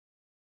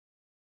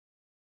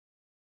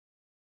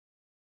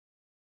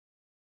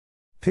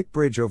Pick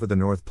Bridge over the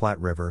North Platte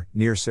River,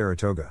 near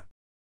Saratoga.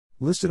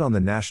 Listed on the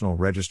National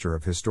Register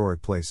of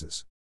Historic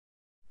Places.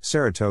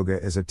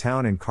 Saratoga is a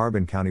town in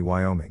Carbon County,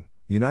 Wyoming,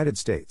 United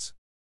States.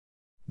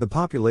 The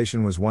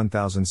population was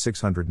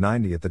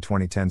 1,690 at the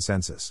 2010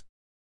 census.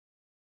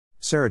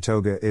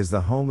 Saratoga is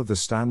the home of the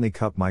Steinley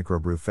Cup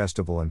microbrew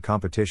festival and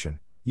competition,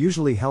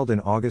 usually held in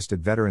August at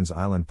Veterans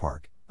Island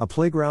Park, a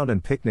playground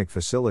and picnic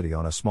facility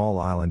on a small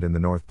island in the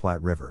North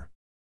Platte River,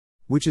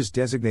 which is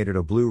designated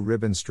a blue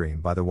ribbon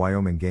stream by the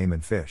Wyoming Game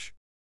and Fish.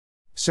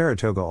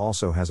 Saratoga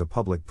also has a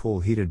public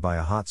pool heated by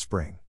a hot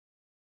spring.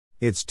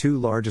 Its two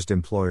largest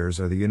employers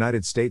are the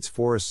United States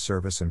Forest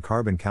Service and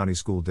Carbon County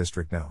School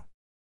District No.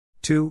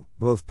 2,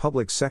 both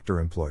public sector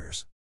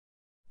employers.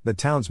 The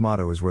town's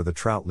motto is "Where the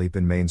Trout Leap"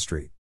 in Main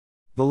Street.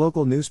 The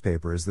local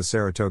newspaper is the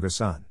Saratoga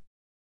Sun.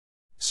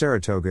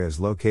 Saratoga is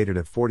located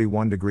at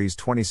 41 degrees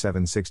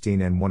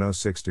 2716 and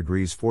 106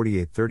 degrees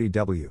 4830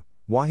 W,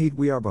 Wahid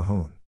Wear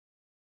Bahoun.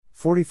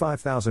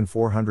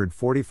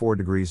 45,444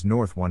 degrees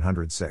north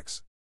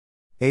 106.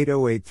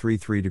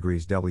 80833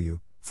 degrees W,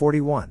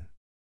 41.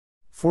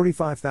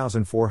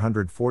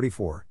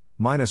 45,444,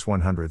 minus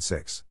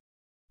 106.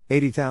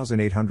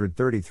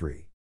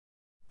 80,833.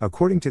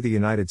 According to the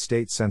United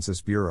States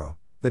Census Bureau,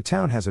 the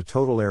town has a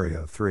total area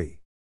of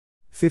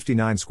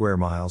 359 square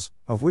miles,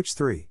 of which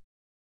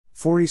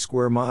 340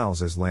 square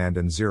miles is land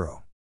and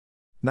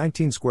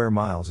 19 square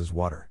miles is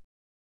water.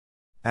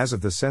 As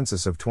of the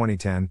census of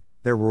 2010,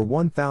 there were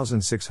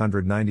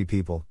 1,690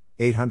 people,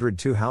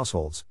 802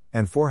 households,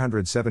 and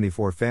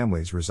 474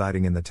 families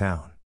residing in the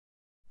town.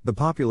 The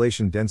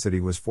population density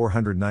was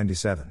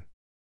 497.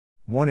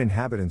 1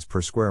 inhabitants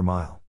per square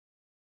mile.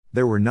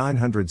 There were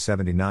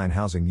 979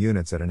 housing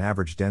units at an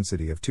average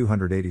density of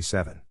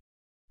 287.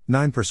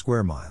 9 per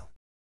square mile.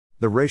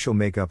 The racial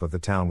makeup of the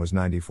town was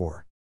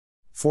 94.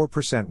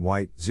 4%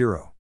 white,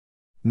 0.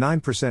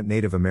 9%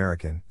 Native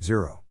American,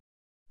 0.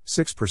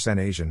 6%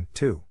 Asian,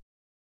 2.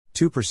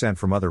 2%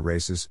 from other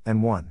races,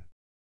 and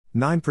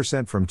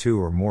 9% from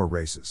 2 or more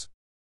races.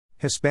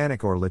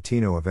 Hispanic or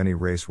Latino of any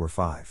race were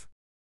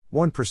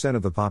 1%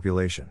 of the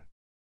population.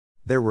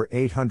 There were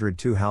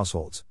 802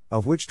 households,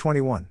 of which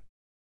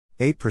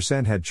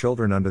 8% had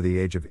children under the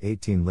age of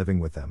 18 living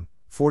with them,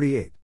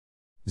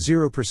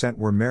 0%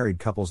 were married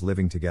couples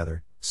living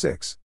together,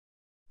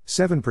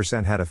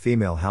 7% had a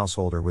female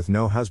householder with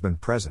no husband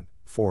present,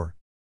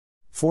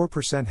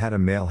 4% had a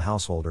male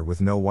householder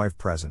with no wife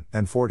present,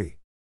 and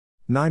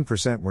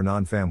 9% were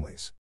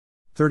non-families.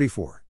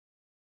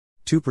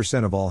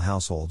 2% of all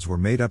households were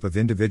made up of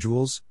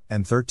individuals,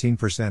 and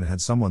 13%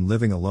 had someone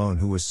living alone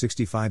who was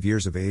 65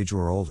 years of age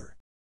or older.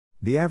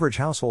 The average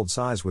household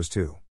size was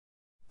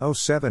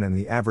 207 and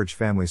the average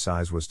family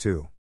size was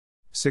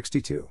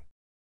 262.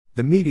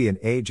 The median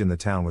age in the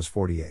town was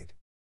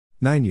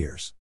 9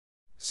 years.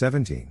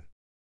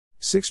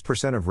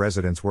 6% of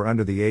residents were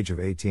under the age of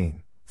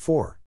 18,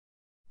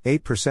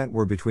 8%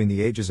 were between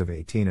the ages of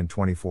 18 and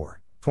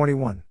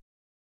 21.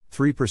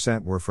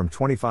 3% were from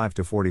 25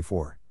 to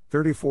 44,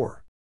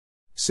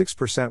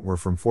 6% were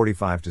from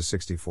 45 to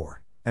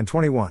 64, and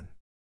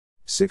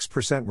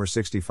 6% were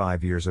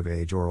 65 years of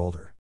age or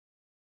older.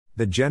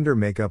 The gender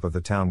makeup of the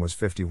town was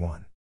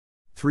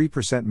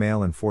 3%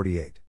 male and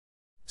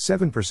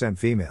 7%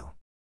 female.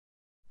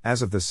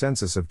 As of the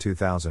census of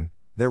 2000,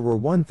 there were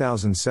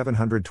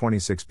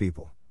 1,726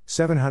 people,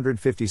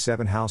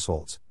 757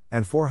 households,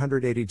 and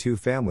 482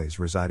 families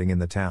residing in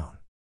the town.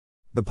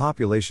 The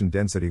population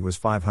density was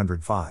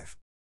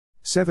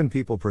 507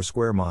 people per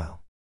square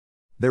mile.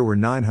 There were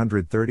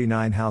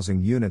 939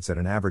 housing units at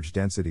an average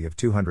density of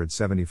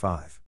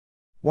 275.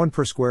 1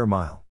 per square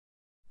mile.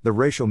 The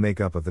racial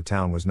makeup of the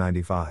town was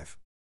 95.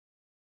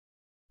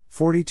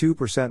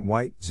 42%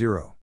 white,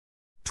 0.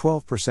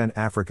 12%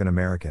 African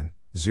American,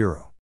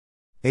 0.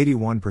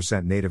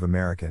 81% Native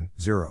American,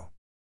 0.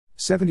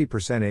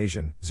 70%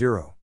 Asian,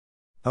 0.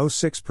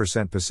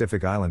 06%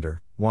 Pacific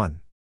Islander,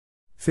 1.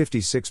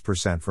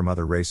 56% from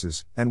other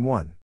races, and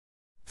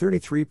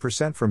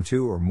 33% from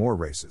 2 or more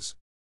races.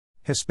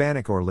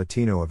 Hispanic or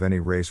Latino of any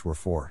race were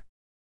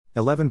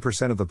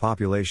 11% of the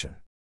population.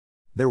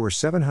 There were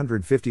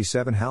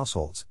 757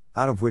 households,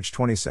 out of which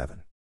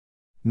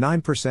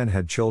 9%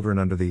 had children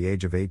under the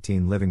age of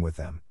 18 living with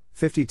them,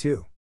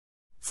 52.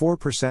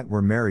 4%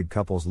 were married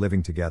couples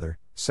living together,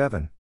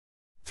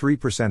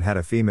 3% had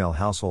a female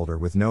householder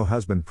with no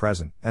husband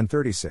present, and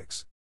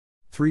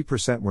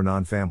 3% were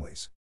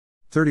non-families.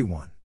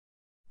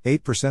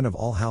 8% of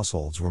all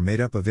households were made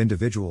up of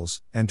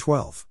individuals, and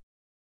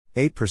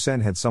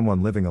 8% had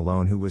someone living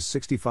alone who was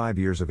 65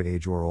 years of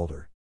age or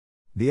older.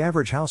 The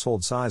average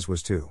household size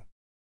was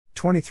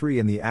 223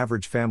 and the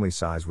average family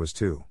size was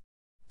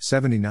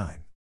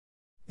 279.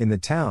 In the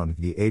town,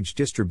 the age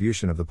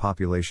distribution of the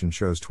population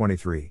shows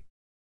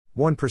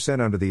 1%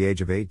 under the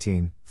age of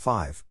 18,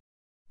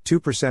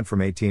 2%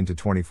 from 18 to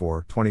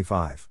 24,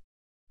 25.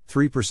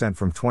 3%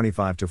 from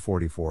 25 to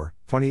 44,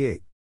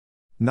 28.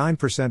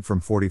 9%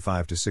 from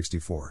 45 to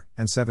 64,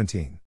 and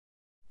 17.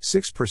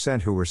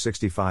 6% who were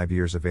 65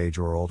 years of age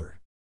or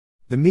older.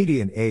 The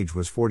median age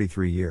was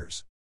 43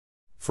 years.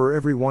 For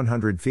every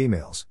 100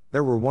 females,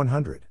 there were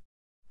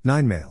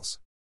 109 males.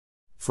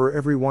 For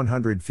every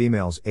 100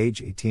 females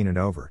age 18 and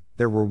over,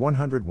 there were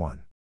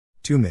 101.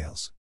 2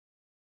 males.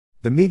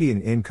 The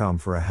median income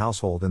for a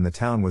household in the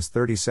town was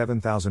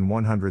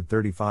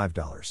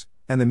 $37,135,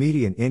 and the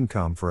median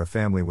income for a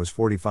family was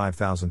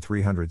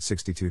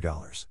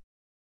 $45,362.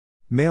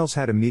 Males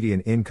had a median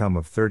income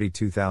of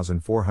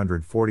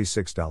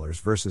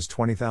 $32,446 versus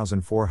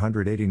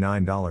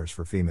 $20,489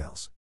 for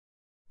females.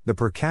 The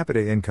per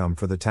capita income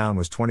for the town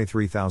was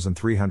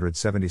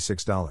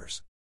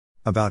 $23,376.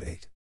 About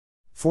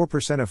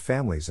 8.4% of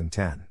families and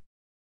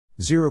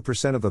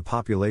 10.0% of the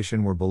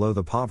population were below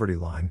the poverty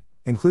line,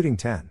 including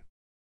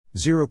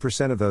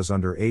 10.0% of those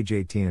under age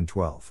 18 and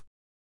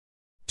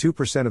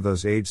 12.2% of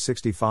those age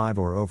 65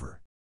 or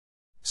over.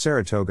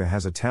 Saratoga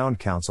has a town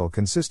council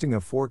consisting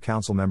of 4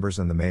 council members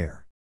and the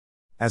mayor.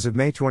 As of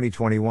May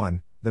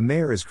 2021, the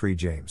mayor is Cree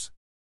James.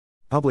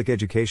 Public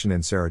education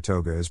in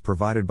Saratoga is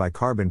provided by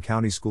Carbon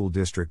County School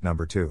District No.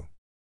 2.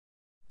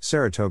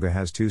 Saratoga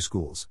has 2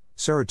 schools,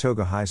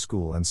 Saratoga High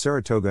School and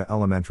Saratoga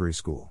Elementary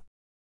School.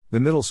 The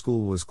middle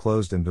school was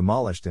closed and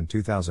demolished in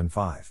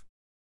 2005.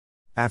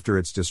 After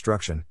its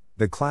destruction,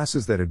 the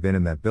classes that had been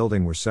in that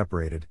building were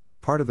separated,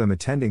 part of them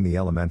attending the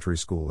elementary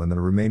school and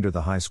the remainder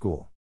the high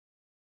school.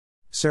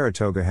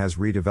 Saratoga has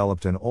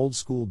redeveloped an old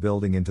school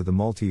building into the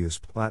multi-use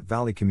Platte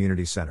Valley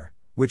Community Center,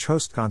 which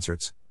hosts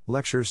concerts,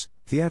 lectures,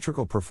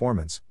 theatrical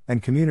performance,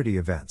 and community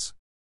events.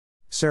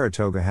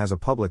 Saratoga has a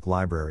public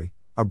library,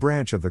 a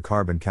branch of the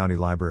Carbon County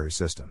Library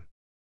System.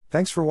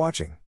 Thanks for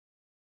watching.